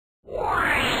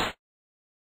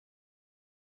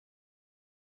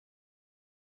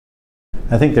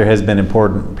I think there has been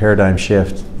important paradigm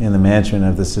shift in the management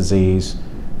of this disease.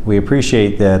 We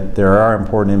appreciate that there are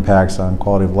important impacts on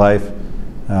quality of life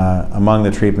among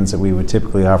the treatments that we would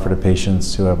typically offer to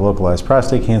patients who have localized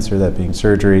prostate cancer, that being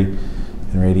surgery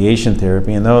and radiation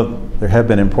therapy. And though there have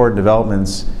been important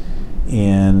developments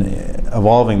in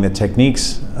evolving the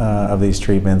techniques of these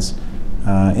treatments,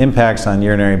 impacts on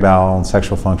urinary, bowel, and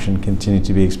sexual function continue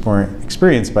to be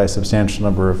experienced by a substantial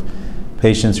number of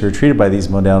patients who are treated by these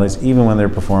modalities, even when they're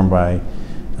performed by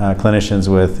clinicians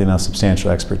with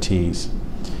substantial expertise.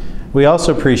 We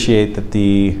also appreciate that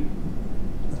the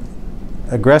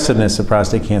aggressiveness of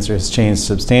prostate cancer has changed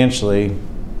substantially,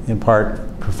 in part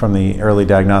from the early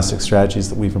diagnostic strategies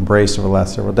that we've embraced over the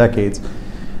last several decades.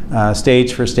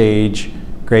 Stage for stage,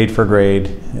 grade for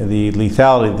grade, the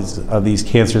lethality of these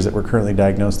cancers that we're currently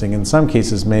diagnosing in some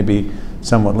cases may be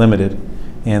somewhat limited.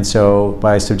 And so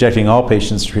by subjecting all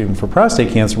patients to treatment for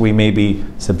prostate cancer, we may be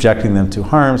subjecting them to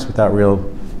harms without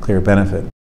real clear benefit.